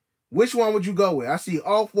 Okay? Which one would you go with? I see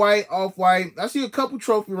off-white, off-white. I see a couple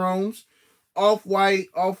trophy rooms. Off-white,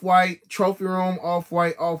 off-white, trophy room,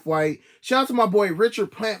 off-white, off-white. Shout out to my boy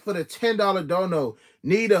Richard Plant for the $10 dono.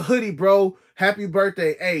 Need a hoodie, bro. Happy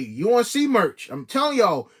birthday. Hey, UNC merch. I'm telling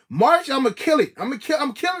y'all, March, I'm going to kill it. I'm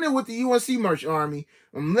killing it with the UNC merch, Army.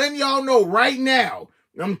 I'm letting y'all know right now.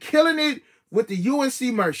 I'm killing it with the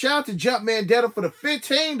UNC merch. Shout out to Jumpman Detta for the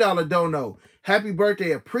 $15 dono. Happy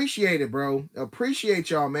birthday. Appreciate it, bro. Appreciate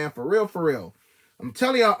y'all, man. For real, for real. I'm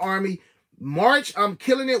telling y'all, Army, March, I'm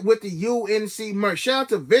killing it with the UNC merch. Shout out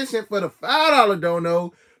to Vincent for the $5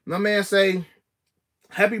 dono. My man say,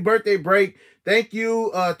 happy birthday, Break. Thank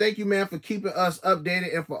you, man, for keeping us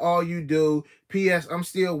updated and for all you do. P.S. I'm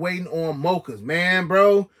still waiting on mochas, man,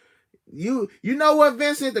 bro. You know what,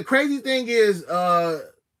 Vincent? The crazy thing is, I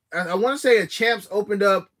want to say a Champs opened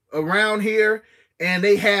up around here, and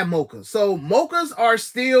they had mochas. So mochas are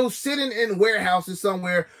still sitting in warehouses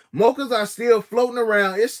somewhere. Mochas are still floating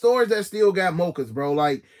around. It's stores that still got mochas, bro.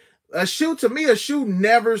 Like a shoe, to me, a shoe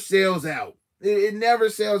never sells out. It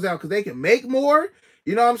never sells out because they can make more.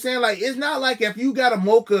 You know what I'm saying? Like, it's not like if you got a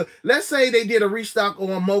mocha, let's say they did a restock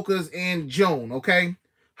on mochas in June, okay?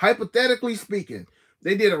 Hypothetically speaking,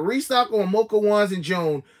 they did a restock on mocha ones in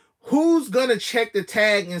June. Who's going to check the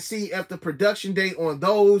tag and see if the production date on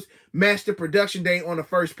those match the production date on the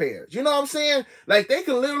first pairs? You know what I'm saying? Like, they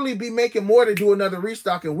can literally be making more to do another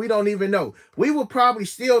restock, and we don't even know. We would probably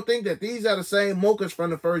still think that these are the same mochas from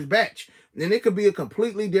the first batch, and it could be a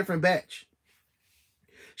completely different batch.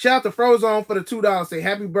 Shout out to Frozone for the $2. Say,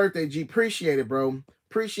 happy birthday, G. Appreciate it, bro.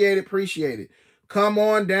 Appreciate it, appreciate it. Come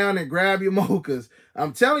on down and grab your mochas.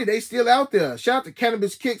 I'm telling you, they still out there. Shout out to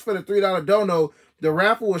Cannabis Kicks for the $3 dono. The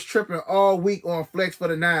raffle was tripping all week on Flex for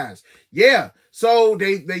the 9s. Yeah, so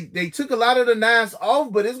they took a lot of the 9s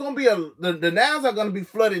off, but it's going to be the 9s are going to be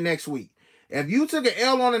flooded next week. If you took an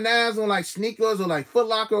L on the 9s on like sneakers or like Foot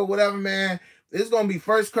Locker or whatever, man, it's going to be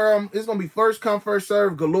first come, first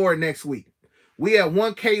serve galore next week. We have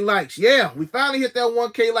 1K likes. Yeah, we finally hit that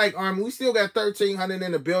 1K like, Army. We still got 1,300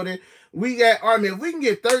 in the building. We got, Army, if we can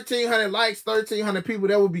get 1,300 likes, 1,300 people,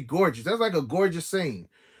 that would be gorgeous. That's like a gorgeous scene.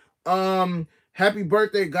 Happy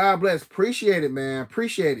birthday. God bless. Appreciate it, man.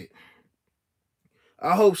 Appreciate it.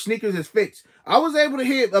 I hope sneakers is fixed. I was able to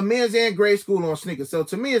hit a men's and grade school on sneakers, so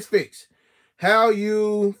to me, it's fixed. How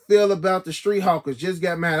you feel about the Street Hawkers? Just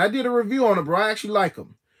got mad. I did a review on them, bro. I actually like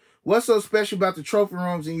them. What's so special about the trophy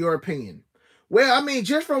rooms in your opinion? Well, I mean,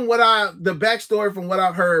 just from the backstory from what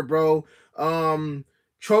I've heard, bro,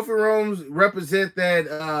 trophy rooms represent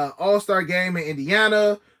that all-star game in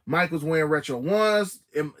Indiana. Mike was wearing retro ones.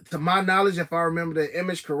 To my knowledge, if I remember the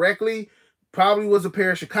image correctly, probably was a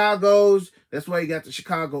pair of Chicago's. That's why he got the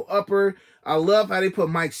Chicago upper. I love how they put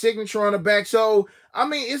Mike's signature on the back. So, I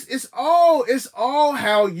mean, it's all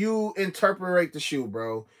how you interpret the shoe,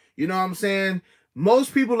 bro. You know what I'm saying?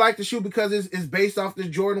 Most people like the shoe because it's based off the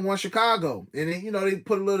Jordan 1 Chicago. And then, you know, they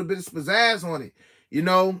put a little bit of pizzazz on it. You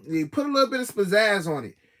know, they put a little bit of pizzazz on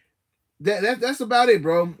it. That's about it,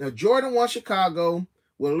 bro. A Jordan 1 Chicago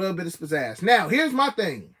with a little bit of pizzazz. Now, here's my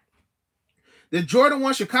thing. The Jordan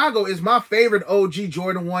 1 Chicago is my favorite OG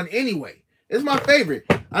Jordan 1 anyway. It's my favorite.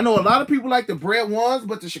 I know a lot of people like the Bred ones,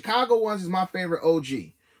 but the Chicago ones is my favorite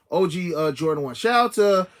OG. OG Jordan 1. Shout out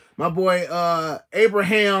to my boy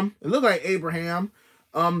Abraham. It looked like Abraham.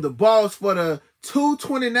 The balls for the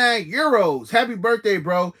 229 euros. Happy birthday,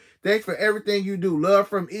 bro. Thanks for everything you do. Love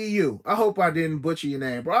from EU. I hope I didn't butcher your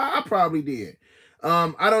name, bro. I probably did.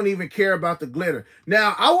 I don't even care about the glitter.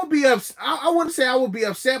 Now, I would be upset. I wouldn't say I would be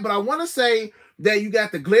upset, but I want to say that you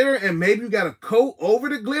got the glitter and maybe you got a coat over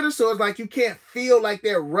the glitter, so it's like you can't feel like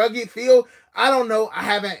that rugged feel. I don't know. I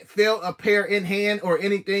haven't felt a pair in hand or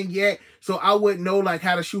anything yet, so I wouldn't know like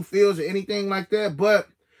how the shoe feels or anything like that. But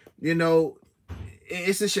you know,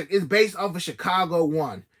 it's based off of Chicago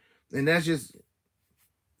 1, and that's just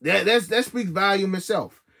that speaks volume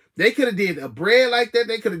itself. They could have did a Bred like that.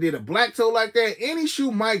 They could have did a black toe like that. Any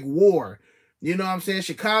shoe Mike wore You know what I'm saying?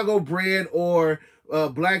 Chicago bred or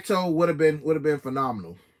black toe would have been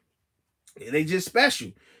phenomenal. They just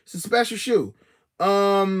special. It's a special shoe.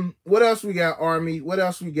 What else we got, Army? What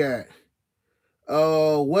else we got?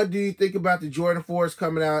 What do you think about the Jordan 4s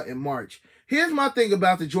coming out in March? Here's my thing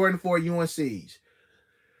about the Jordan 4 UNCs.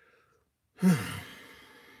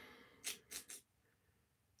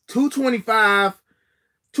 225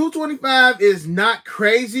 225 is not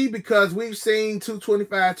crazy because we've seen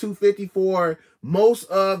 225, 250 for most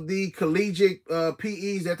of the collegiate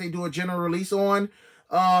PEs that they do a general release on.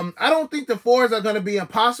 I don't think the 4s are going to be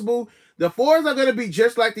impossible. The 4s are going to be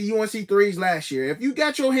just like the UNC 3s last year. If you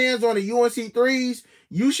got your hands on the UNC 3s,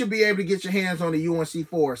 you should be able to get your hands on the UNC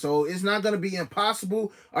 4. So it's not going to be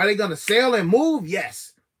impossible. Are they going to sell and move?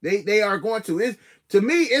 Yes, they are going to. To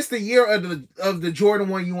me, it's the year of the Jordan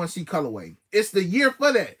 1 UNC colorway. It's the year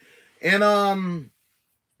for that. And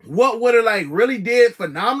what would have like really did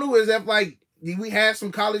phenomenal is if like we had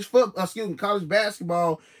some college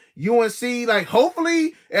basketball, UNC, like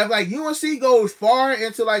hopefully if like UNC goes far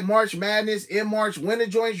into like March Madness, in March when the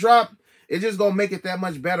joints drop, it's just gonna make it that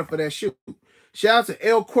much better for that shoe. Shout out to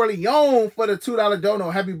El Corleone for the $2 dono.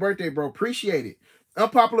 Happy birthday, bro. Appreciate it.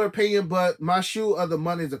 Unpopular opinion, but my shoe of the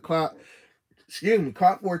month is a Clock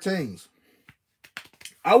 14s.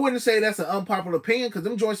 I wouldn't say that's an unpopular opinion because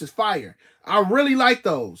them joints is fire. I really like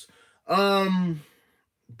those.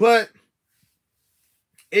 But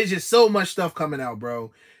it's just so much stuff coming out,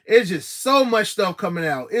 bro. It's just so much stuff coming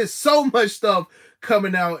out. It's so much stuff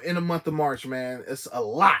coming out in the month of March, man. It's a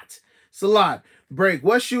lot. It's a lot. Break.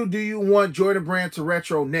 What shoe do you want Jordan Brand to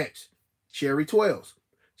retro next? Cherry 12s.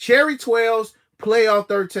 Cherry 12s, playoff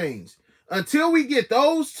 13s. Until we get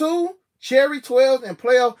those two, Cherry 12s and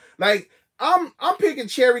playoff, like I'm picking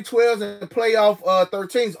Cherry 12s and playoff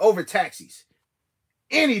 13s over taxis.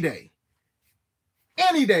 Any day.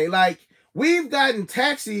 Any day. Like we've gotten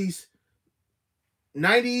taxis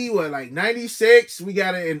 96. We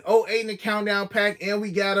got it in 08 in the countdown pack, and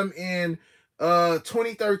we got them in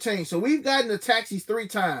 2013. So we've gotten the taxis 3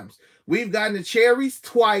 times. We've gotten the cherries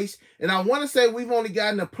twice, and I want to say we've only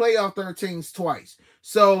gotten the playoff 13s twice.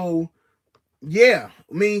 So yeah,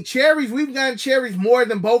 I mean cherries, we've gotten cherries more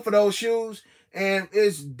than both of those shoes, and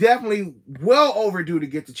it's definitely well overdue to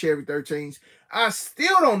get the cherry 13s. I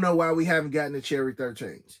still don't know why we haven't gotten the cherry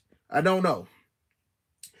 13s. I don't know.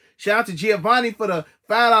 Shout out to Giovanni for the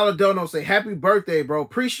 $5 dono. Say happy birthday, bro.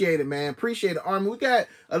 Appreciate it, man. Appreciate it, Army. We got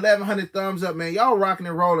 1,100 thumbs up, man. Y'all rocking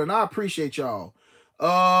and rolling. I appreciate y'all.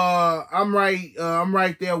 I'm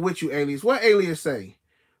right there with you, Alias. What Alias say?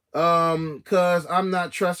 Cause I'm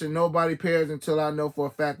not trusting nobody pairs until I know for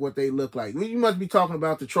a fact what they look like. You must be talking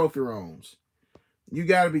about the trophy rooms. You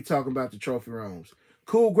got to be talking about the trophy rooms.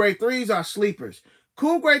 Cool grade 3s are sleepers.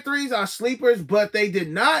 Cool grade 3s are sleepers, but they did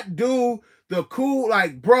not do the cool,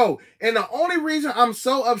 like, bro. And the only reason I'm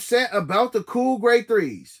so upset about the cool grade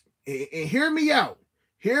 3s, and hear me out.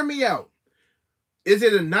 Hear me out. Is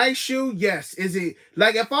it a nice shoe? Yes. Is it,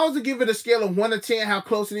 like, if I was to give it a scale of 1 to 10, how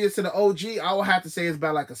close it is to the OG, I would have to say it's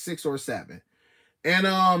about like a 6 or a 7.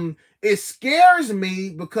 And it scares me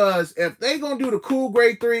because if they gonna do the cool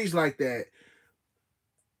grade 3s like that,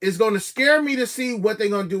 it's gonna scare me to see what they're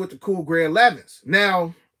gonna do with the cool grade 11s.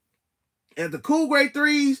 Now, if the cool grade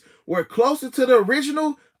 3s were closer to the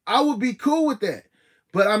original, I would be cool with that.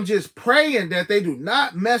 But I'm just praying that they do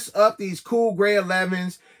not mess up these cool grade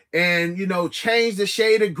 11s and, you know, change the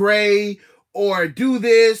shade of gray or do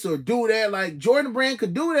this or do that. Like Jordan Brand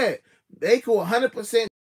could do that. They could 100%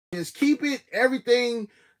 just keep it, everything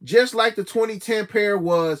just like the 2010 pair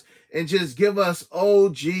was, and just give us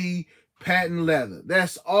OG patent leather.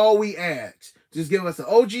 That's all we ask. Just give us an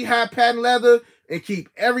OG high patent leather and keep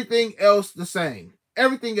everything else the same.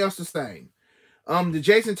 Everything else the same. The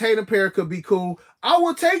Jason Tatum pair could be cool. I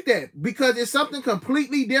will take that because it's something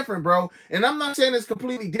completely different, bro. And I'm not saying it's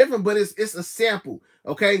completely different, but it's a sample.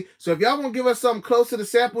 Okay. So if y'all want to give us something close to the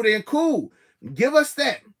sample, then cool. Give us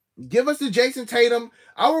that. Give us the Jason Tatum.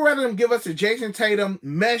 I would rather them give us the Jason Tatum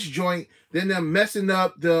mesh joint than them messing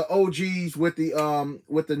up the OGs with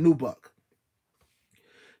the new buck.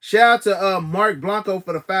 Shout out to Mark Blanco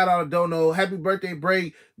for the $5 dono. Happy birthday,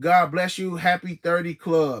 Bray. God bless you. Happy 30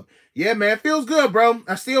 club. Yeah, man. Feels good, bro.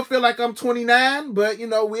 I still feel like I'm 29, but, you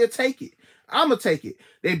know, we'll take it. I'm going to take it.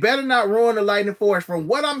 They better not ruin the Lightning 4s. From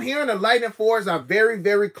what I'm hearing, the Lightning 4s are very,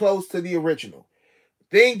 very close to the original.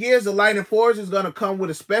 Thing is, the Lightning 4s is going to come with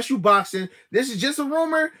a special boxing. This is just a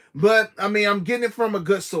rumor, but, I mean, I'm getting it from a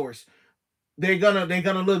good source. They're gonna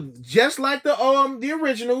look just like the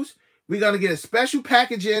originals. We're going to get a special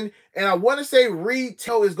packaging, and I want to say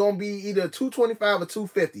retail is going to be either $225 or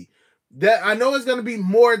 $250. That I know it's gonna be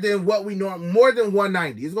more than what we know, more than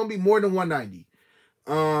 190. It's gonna be more than 190.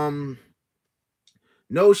 Um,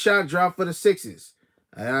 no shot drop for the Sixes.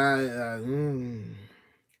 Break.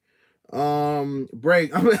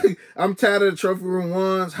 I'm tired of the trophy room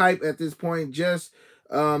ones hype at this point. Just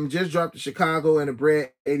dropped the Chicago and the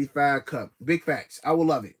Bread 85 cup. Big facts. I will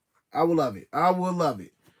love it. I will love it. I will love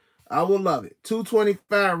it. I will love it.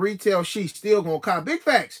 225 retail. She's still gonna cop. Big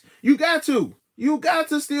facts. You got to. You got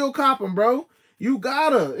to still cop them, bro. You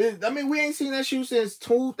gotta. I mean, we ain't seen that shoe since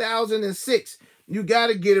 2006. You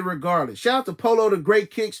gotta get it regardless. Shout out to Polo the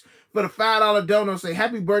Great Kicks for the $5 donor. Say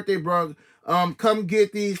happy birthday, bro. Come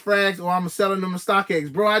get these frags, or I'm selling them in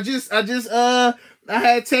StockX, bro. I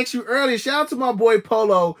had text you earlier. Shout out to my boy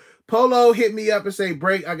Polo. Polo hit me up and say,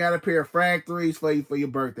 Break, I got a pair of frag threes for you for your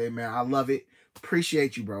birthday, man. I love it.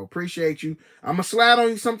 Appreciate you, bro. Appreciate you. I'm gonna slide on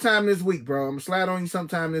you sometime this week, bro. I'm gonna slide on you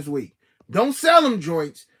sometime this week. Don't sell them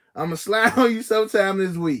joints. I'm gonna slide on you sometime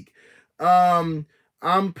this week. I'm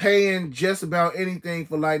paying just about anything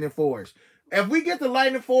for Lightning Force. If we get the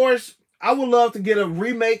Lightning Force, I would love to get a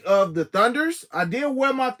remake of the Thunders. I did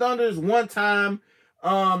wear my Thunders one time,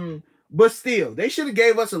 but still, they should have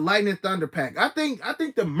gave us a Lightning Thunder pack. I think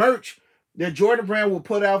the merch that Jordan Brand will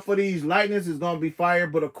put out for these Lightnings is gonna be fire.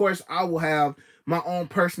 But of course, I will have my own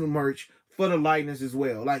personal merch for the Lightnings as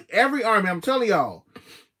well. Like every army, I'm telling y'all,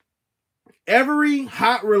 every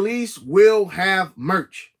hot release will have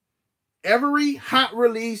merch. Every hot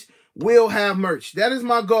release will have merch. That is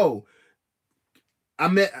my goal. I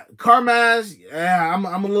met Carmines. Yeah, I'm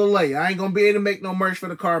a little late. I ain't gonna be able to make no merch for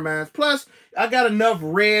the Carmines. Plus, I got enough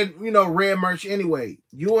red merch anyway.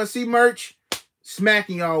 UNC merch,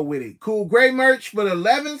 smacking y'all with it. Cool Gray merch for the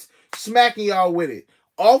 11s, smacking y'all with it.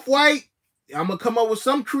 Off-White, I'm gonna come up with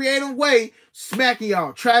some creative way, smacking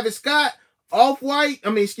y'all. Travis Scott,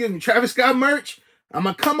 Travis Scott merch. I'm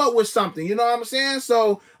gonna come up with something, you know what I'm saying?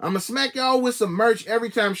 So I'm gonna smack y'all with some merch every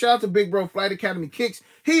time. Shout out to Big Bro Flight Academy Kicks.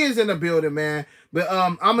 He is in the building, man. But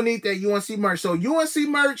I'm gonna need that UNC merch. So UNC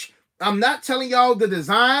merch, I'm not telling y'all the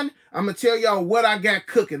design. I'm gonna tell y'all what I got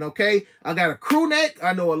cooking, okay? I got a crew neck.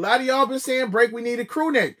 I know a lot of y'all been saying, Break, we need a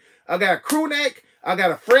crew neck. I got a crew neck, I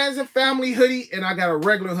got a friends and family hoodie, and I got a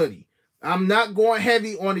regular hoodie. I'm not going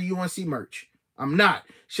heavy on the UNC merch. I'm not.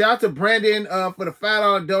 Shout out to Brandon for the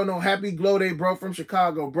 $5 dono. Happy Glow Day, bro, from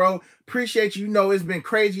Chicago, bro. Appreciate you. You know it's been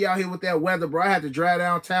crazy out here with that weather, bro. I had to drive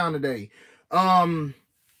downtown today.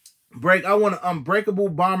 Break, I want an unbreakable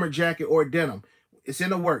bomber jacket or denim. It's in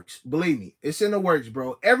the works. Believe me. It's in the works,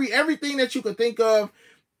 bro. Everything that you could think of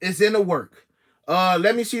is in the work.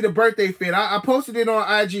 Let me see the birthday fit. I posted it on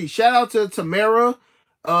IG. Shout out to Tamara.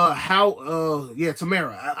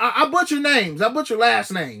 Tamara. I butcher names. I butcher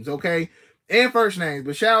last names, okay? And first names,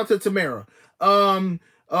 but shout out to Tamara.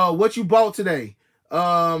 What you bought today?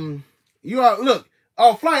 Look.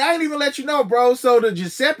 Oh, Flight, I didn't even let you know, bro. So the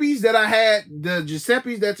Giuseppe's that I had, the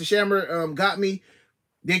Giuseppe's that the Shammer got me,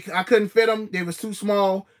 I couldn't fit them. They was too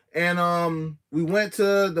small. And we went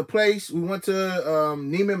to the place. We went to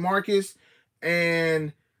Neiman Marcus,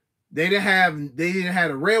 and they didn't have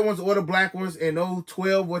the red ones or the black ones, and those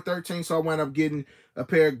 12 or 13. So I wound up getting a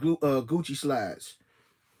pair of Gucci slides.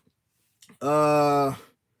 My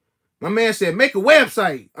man said, make a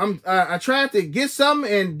website. I tried to get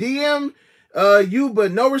something and DM you,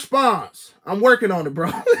 but no response. I'm working on it,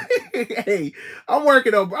 bro. Hey, I'm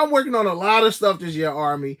working on a lot of stuff this year,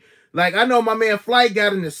 Army. Like, I know my man Flight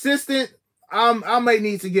got an assistant. I may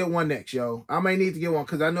need to get one next, yo. I may need to get one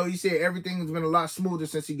because I know he said everything's been a lot smoother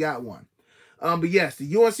since he got one. But yes,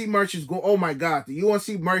 the UNC merch is oh my God, the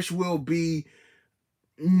UNC merch will be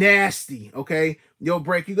nasty, okay? Yo,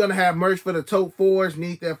 Break, you're gonna have merch for the Tote 4s,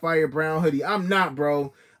 need that fire brown hoodie. I'm not,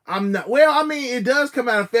 bro. I'm not. Well, I mean, it does come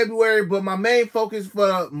out in February, but my main focus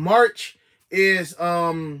for March is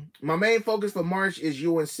UNC.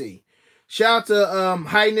 Shout out to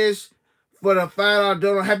Highness for the $5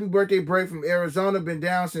 donor. Happy birthday, Break from Arizona. Been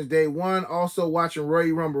down since day one. Also watching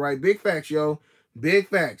Royal Rumble, right? Big facts, yo. Big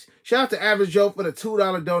facts. Shout out to Average Joe for the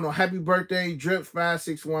 $2 donor. Happy birthday,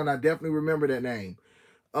 Drips561. I definitely remember that name.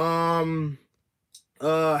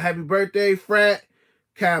 Happy birthday, Frat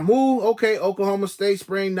Camus. Okay, Oklahoma State,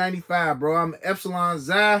 spring 95, bro. I'm Epsilon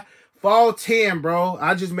Xi, fall 10, bro.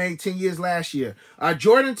 I just made 10 years last year.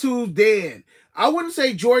 Jordan 2's dead. I wouldn't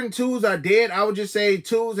say Jordan 2s are dead. I would just say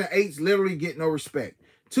 2s and 8s literally get no respect.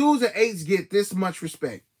 2s and 8s get this much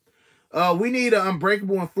respect. We need an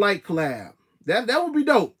Unbreakable and Flight collab. That would be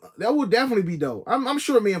dope. That would definitely be dope. I'm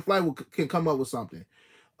sure me and Flight can come up with something.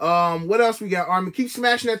 What else we got, Army? Keep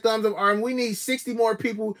smashing that thumbs up, Army. We need 60 more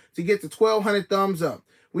people to get to 1,200 thumbs up.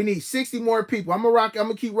 We need 60 more people. I'm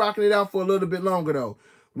gonna keep rocking it out for a little bit longer though.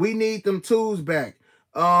 We need them tools back.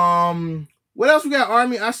 What else we got,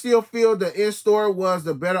 Army? I still feel the in-store was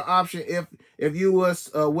the better option if you was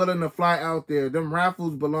willing to fly out there. Them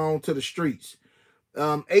raffles belong to the streets.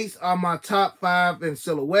 8s are my top 5 in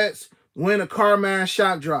silhouettes. Win a Carmine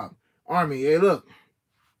shot drop. Army, hey, look.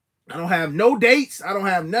 I don't have no dates. I don't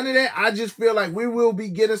have none of that. I just feel like we will be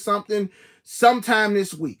getting something sometime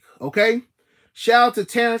this week, okay? Shout out to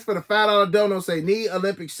Terrence for the $5 dono. Say, need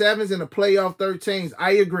Olympic 7s and the playoff 13s.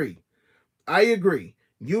 I agree. I agree.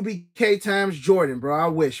 UBK times Jordan, bro. I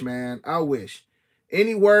wish, man. I wish.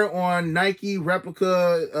 Any word on Nike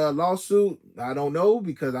replica lawsuit? I don't know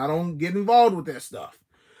because I don't get involved with that stuff.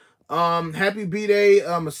 Happy B-Day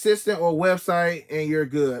assistant or website and you're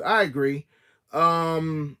good. I agree.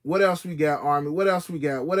 What else we got, Army? What else we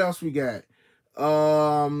got?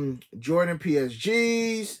 Jordan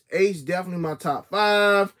PSGs. Ace definitely my top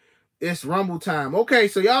 5. It's Rumble time. Okay,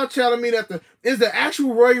 so y'all telling me that is the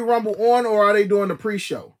actual Royal Rumble on or are they doing the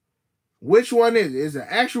pre-show? Which one is it? Is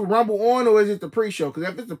the actual Rumble on or is it the pre-show? Because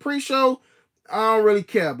if it's the pre-show, I don't really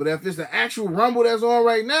care. But if it's the actual Rumble that's on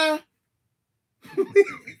right now,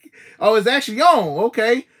 oh, it's actually on.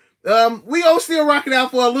 Okay. We all still rock it out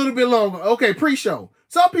for a little bit longer. Okay, pre-show.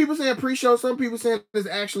 Some people saying pre-show, some people saying it's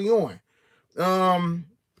actually on.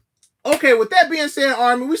 Okay, with that being said,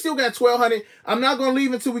 Army, we still got 1,200. I'm not going to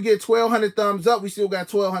leave until we get 1,200 thumbs up. We still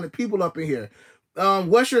got 1,200 people up in here.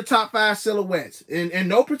 What's your top 5 silhouettes? In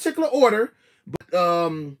no particular order, but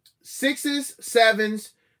 6s, 7s,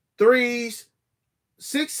 3s,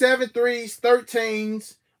 6, 7, 3s,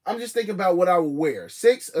 13s. I'm just thinking about what I would wear.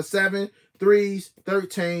 6 or 7, 3s,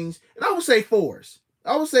 13s, and I would say 4s.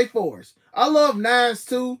 I love 9s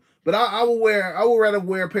too, but I would rather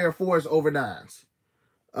wear a pair of 4s over 9s.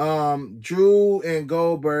 Drew and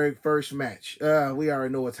Goldberg first match. We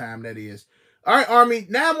already know what time that is. All right, Army,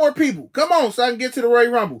 9 more people. Come on, so I can get to the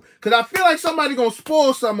Royal Rumble. Because I feel like somebody going to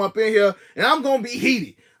spoil something up in here, and I'm going to be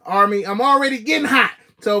heated. Army, I'm already getting hot.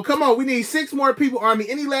 So come on, we need 6 more people, Army.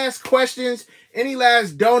 Any last questions? Any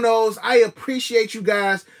last donos? I appreciate you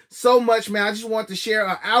guys so much, man. I just want to share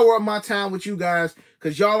an hour of my time with you guys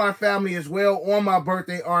because y'all are family as well on my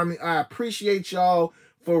birthday, Army. I appreciate y'all.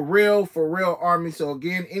 For real, Army. So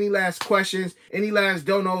again, any last questions, any last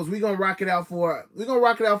donos, we're gonna rock it out for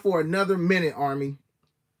another minute, Army.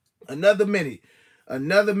 Another minute.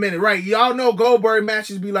 Right. Y'all know Goldberg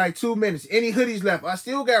matches be like 2 minutes. Any hoodies left? I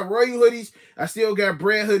still got Royal hoodies. I still got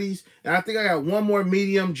bread hoodies. And I think I got one more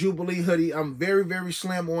medium Jubilee hoodie. I'm very, very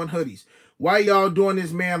slim on hoodies. Why y'all doing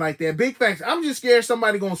this, man, like that? Big thanks. I'm just scared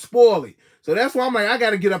somebody gonna spoil it. So that's why I'm like, I got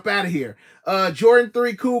to get up out of here. Jordan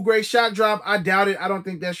 3, cool, great shot drop. I doubt it. I don't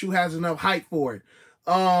think that shoe has enough height for it.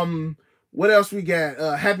 What else we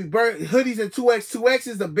got? Happy birthday. Hoodies and 2X. 2X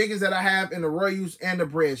is the biggest that I have in the Royals and the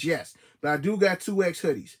Breads, yes. But I do got 2X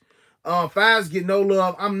hoodies. 5s get no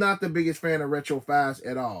love. I'm not the biggest fan of retro 5s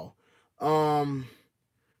at all.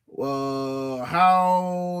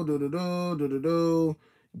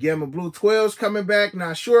 Gamma Blue 12's coming back.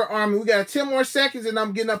 Not sure, Army. We got 10 more seconds and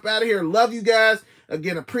I'm getting up out of here. Love you guys.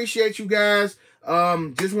 Again, appreciate you guys.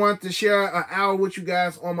 Just wanted to share an hour with you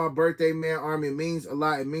guys on my birthday, man. Army, it means a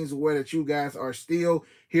lot. It means the way that you guys are still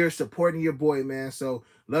here supporting your boy, man. So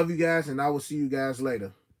love you guys and I will see you guys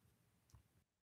later.